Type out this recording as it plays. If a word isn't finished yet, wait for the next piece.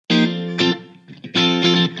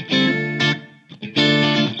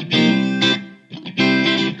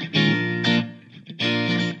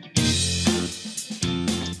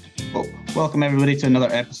Welcome everybody to another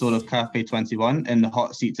episode of Café 21. In the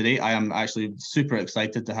hot seat today, I am actually super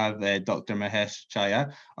excited to have Dr. Mahesh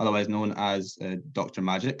Chhaya, otherwise known as Dr.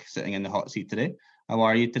 Magic, sitting in the hot seat today. How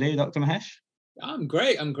are you today, Dr. Mahesh? I'm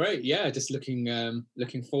great. Yeah, just looking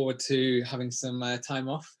forward to having some time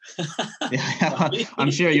off. Yeah, I'm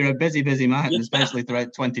sure you're a busy man, especially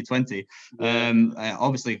throughout 2020.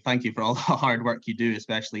 Obviously, thank you for all the hard work you do,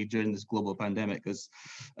 especially during this global pandemic, because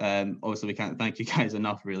obviously we can't thank you guys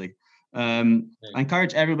enough, really. I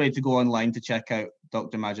encourage everybody to go online to check out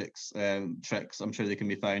Dr. Magic's tricks. I'm sure they can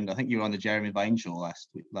be found. I think you were on the Jeremy Vine show last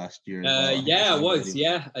year. Yeah, I was.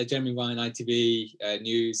 Yeah, Jeremy Vine, ITV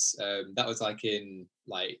News. That was like in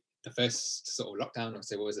the first sort of lockdown. I'd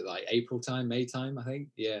say, what was it, like April time, May time, I think.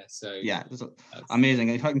 Yeah. So yeah, amazing.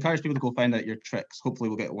 If I encourage people to go find out your tricks, hopefully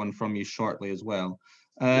we'll get one from you shortly as well.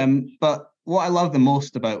 But what I love the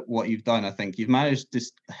most about what you've done, I think you've managed to,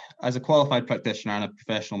 as a qualified practitioner and a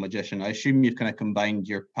professional magician, I assume you've kind of combined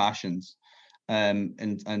your passions and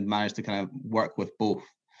managed to kind of work with both,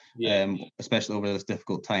 especially over this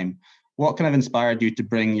difficult time. What kind of inspired you to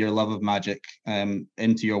bring your love of magic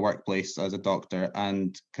into your workplace as a doctor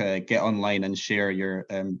and get online and share your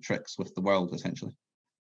tricks with the world, essentially?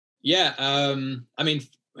 Yeah, I mean,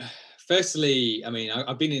 firstly,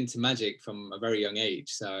 I've been into magic from a very young age,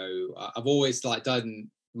 so I've always done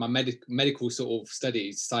my medical sort of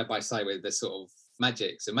studies side by side with the sort of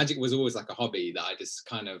magic. So magic was always like a hobby that I just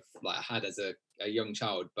kind of had as a young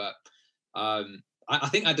child. But I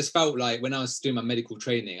think I just felt like when I was doing my medical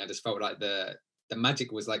training, I just felt like the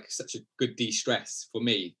magic was like such a good de-stress for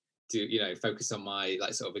me to focus on my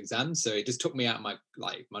sort of exams. So it just took me out of my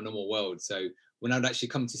my normal world. So when I'd actually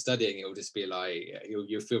come to studying, it would just be like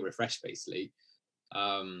you'll feel refreshed basically.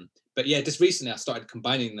 But yeah, just recently I started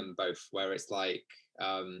combining them both, where it's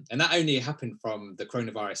and that only happened from the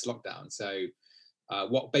coronavirus lockdown. So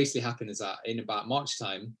what basically happened is that in about March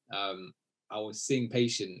time, I was seeing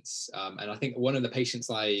patients, and I think one of the patients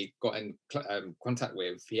I got in contact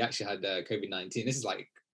with, he actually had COVID-19. This is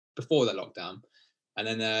before the lockdown. And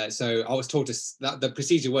then, so I was told that the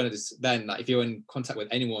procedure was then if you're in contact with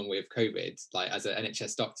anyone with COVID, as an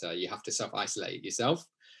NHS doctor, you have to self-isolate yourself.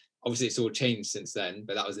 Obviously, it's all changed since then,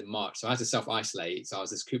 but that was in March. So I had to self-isolate. So I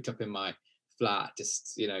was just cooped up in my flat,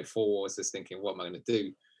 just, 4 walls, just thinking, what am I going to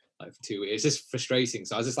do? For 2 weeks. It's just frustrating.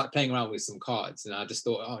 So I was just playing around with some cards, and I just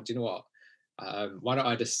thought, oh, do you know what? Why don't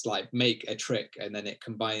I just make a trick, and then it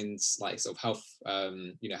combines sort of health,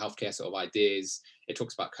 healthcare sort of ideas. It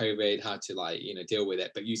talks about COVID, how to deal with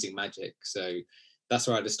it, but using magic. So that's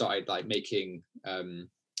where I just started making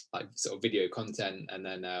sort of video content, and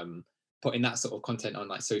then putting that sort of content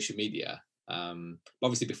on social media.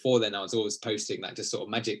 Obviously before then I was always posting just sort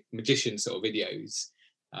of magician sort of videos,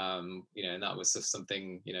 and that was just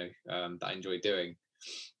something that I enjoyed doing.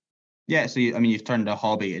 Yeah, so you've turned a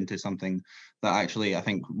hobby into something that actually I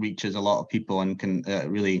think reaches a lot of people and can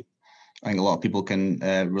really, I think a lot of people can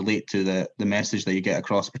relate to the message that you get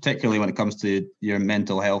across, particularly when it comes to your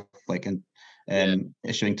mental health,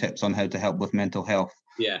 issuing tips on how to help with mental health.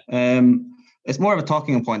 Yeah. It's more of a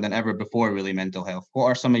talking point than ever before, really, mental health. What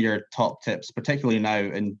are some of your top tips, particularly now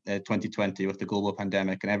in 2020 with the global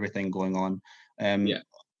pandemic and everything going on?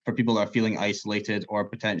 For people that are feeling isolated, or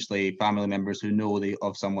potentially family members who know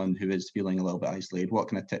of someone who is feeling a little bit isolated, what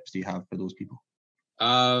kind of tips do you have for those people?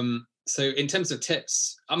 So in terms of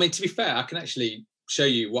tips, to be fair, I can actually show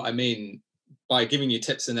you what I mean by giving you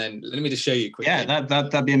tips, and then let me just show you quickly. Yeah,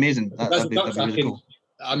 that'd be amazing. That'd be really cool.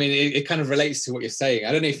 It kind of relates to what you're saying.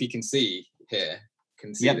 I don't know if you can see here.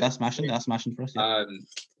 Yeah, that's smashing. That's smashing for us. Yeah.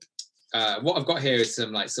 What I've got here is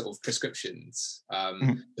some sort of prescriptions.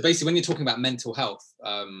 Basically, when you're talking about mental health,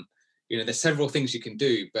 there's several things you can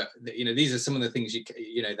do, but these are some of the things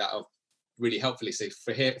that are really helpful. So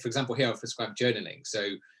for example, here I've prescribed journaling. So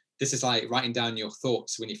this is writing down your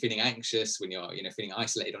thoughts when you're feeling anxious, when you're feeling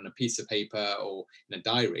isolated, on a piece of paper or in a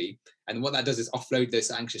diary. And what that does is offload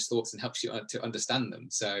those anxious thoughts and helps you to understand them.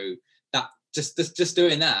 So that just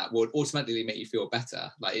doing that will automatically make you feel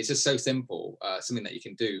better. It's just so simple, something that you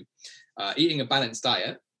can do. Eating a balanced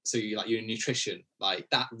diet, so your nutrition,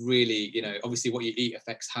 that really, obviously what you eat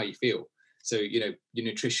affects how you feel. So your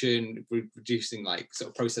nutrition, reducing sort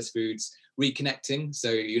of processed foods, reconnecting.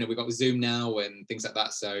 So we've got Zoom now and things like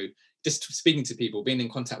that. So just speaking to people, being in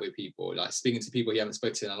contact with people, speaking to people you haven't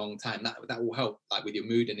spoken to in a long time, that will help with your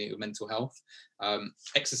mood and your mental health.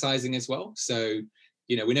 Exercising as well. So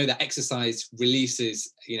we know that exercise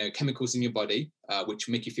releases chemicals in your body which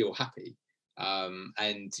make you feel happy.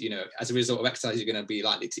 And as a result of exercise, you're going to be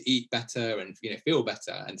likely to eat better and feel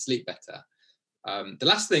better and sleep better. The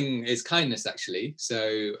last thing is kindness, actually.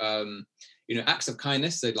 So acts of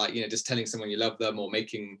kindness. So like, just telling someone you love them, or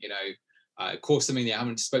making, call something they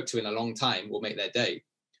haven't spoke to in a long time will make their day.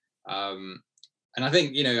 And I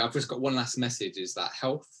think, I've just got one last message, is that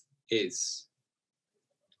health is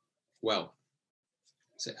wealth.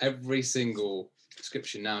 So every single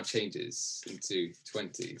prescription now changes into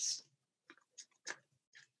 20s.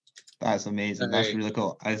 That's amazing. That's really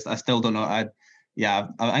cool. I still don't know. I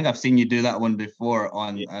think I've seen you do that one before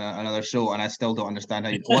on another show, and I still don't understand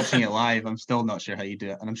how you watching it live. I'm still not sure how you do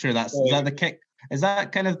it, and I'm sure is that the kick. Is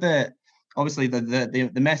that kind of obviously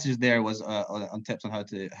the message there was on tips on how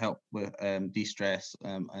to help with de-stress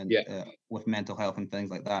and with mental health and things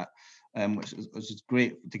like that, which is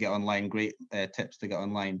great to get online. Great tips to get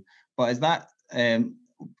online. But is that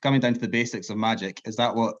coming down to the basics of magic, is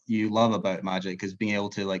that what you love about magic, is being able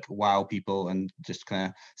to like wow people and just kind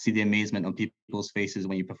of see the amazement on people's faces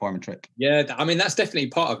when you perform a trick? Yeah, I mean, that's definitely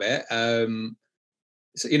part of it.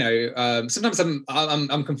 So, sometimes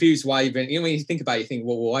I'm confused why even, when you think about it, you think,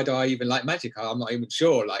 well, why do I even like magic? I'm not even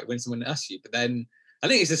sure, like when someone asks you. But then I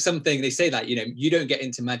think it's just something they say that, you don't get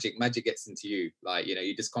into magic, magic gets into you. Like,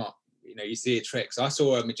 you just can't, you see a trick. So I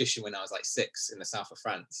saw a magician when I was like 6 in the south of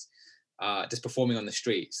France, just performing on the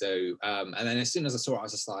street. So, and then as soon as I saw it, I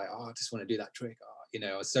was just like, oh, I just want to do that trick.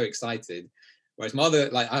 I was so excited. Whereas my other,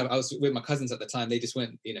 like I was with my cousins at the time, they just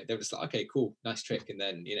went, they were just like, okay, cool, nice trick. And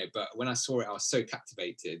then, but when I saw it, I was so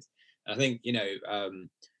captivated. And I think,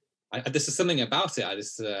 this is something about it. I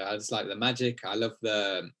just like the magic. I love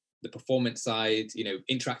the performance side,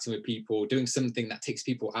 interacting with people, doing something that takes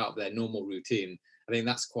people out of their normal routine. I think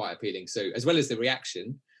that's quite appealing. So as well as the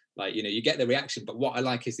reaction, like, you get the reaction, but what I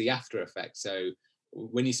like is the after effect. So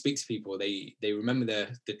when you speak to people, they remember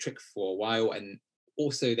the trick for a while, and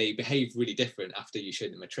also they behave really different after you show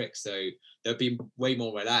them a trick. So they'll be way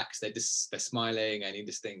more relaxed. They're smiling, and you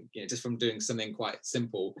just think, just from doing something quite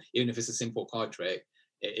simple, even if it's a simple card trick,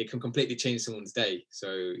 it can completely change someone's day.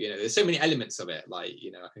 So, there's so many elements of it, like,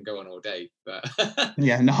 I can go on all day, but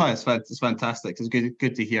yeah, no, it's fantastic. It's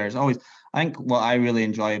good to hear. It's always, I think what I really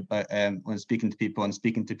enjoy about when speaking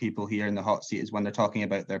to people here in the hot seat is when they're talking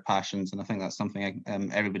about their passions. And I think that's something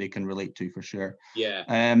everybody can relate to for sure.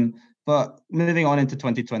 Yeah. But moving on into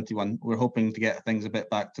 2021, we're hoping to get things a bit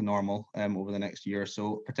back to normal over the next year or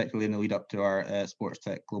so, particularly in the lead up to our Sports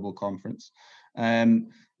Tech Global Conference.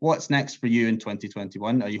 What's next for you in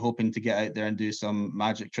 2021? Are you hoping to get out there and do some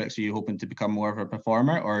magic tricks? Are you hoping to become more of a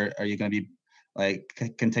performer, or are you going to be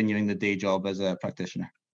like continuing the day job as a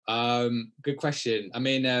practitioner? Good question. I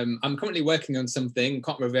mean, I'm currently working on something,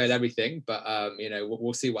 can't reveal everything, but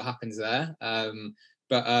we'll see what happens there.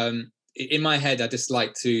 But in my head, I just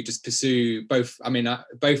like to just pursue both. I mean,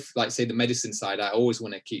 both, like say the medicine side, I always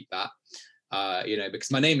want to keep that.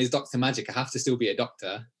 Because my name is Dr. Magic, I have to still be a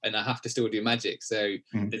doctor, and I have to still do magic. So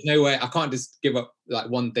there's no way I can't just give up like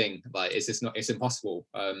one thing. Like it's impossible.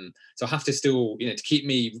 So I have to still, to keep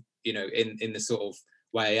me, in the sort of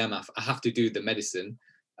way I am, I have to do the medicine,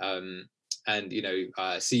 and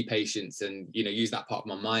see patients, and use that part of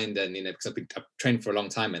my mind, and because I've trained for a long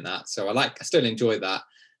time in that. So I still enjoy that.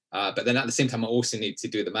 But then at the same time, I also need to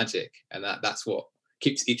do the magic, and that's what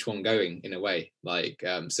keeps each one going in a way. Like,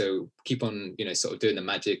 so keep on, sort of doing the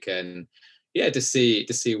magic, and to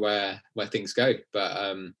see where things go. But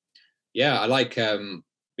I like,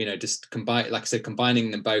 just like I said,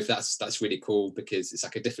 combining them both. That's really cool, because it's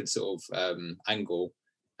like a different sort of angle.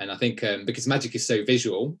 And I think because magic is so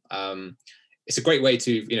visual, it's a great way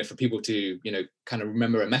to, for people to, kind of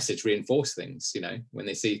remember a message, reinforce things, when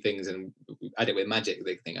they see things and add it with magic,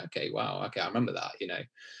 they think, okay, wow, okay, I remember that,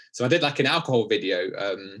 So I did like an alcohol video,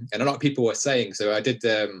 and a lot of people were saying, so I did,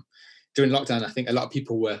 during lockdown, I think a lot of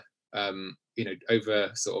people were,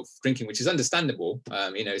 over sort of drinking, which is understandable.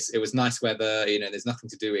 It was nice weather, there's nothing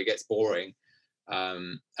to do, it gets boring.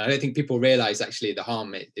 And I don't think people realize actually the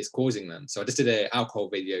harm it is causing them. So I just did an alcohol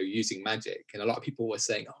video using magic, and a lot of people were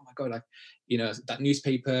saying, oh my God, like, that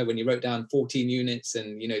newspaper when you wrote down 14 units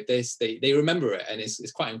and, this, they remember it, and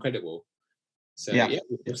it's quite incredible. So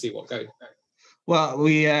we'll see what goes. Well,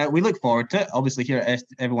 we look forward to it. Obviously, here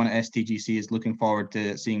everyone at STGC is looking forward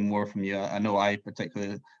to seeing more from you. I know I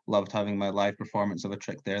particularly loved having my live performance of a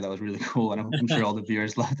trick there. That was really cool, and I'm sure all the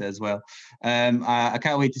viewers loved it as well. I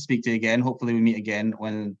can't wait to speak to you again. Hopefully, we meet again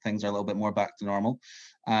when things are a little bit more back to normal.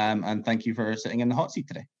 And thank you for sitting in the hot seat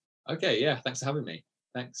today. Okay, yeah, thanks for having me.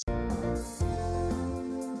 Thanks.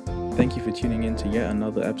 Thank you for tuning in to yet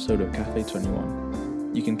another episode of Café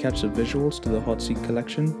 21. You can catch the visuals to the Hot Seat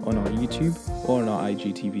collection on our YouTube or on our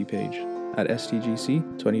IGTV page at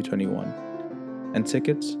STGC 2021. And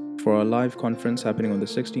tickets for our live conference happening on the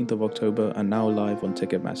 16th of October are now live on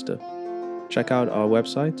Ticketmaster. Check out our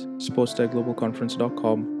website,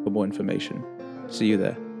 sportstechglobalconference.com, for more information. See you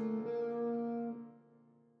there.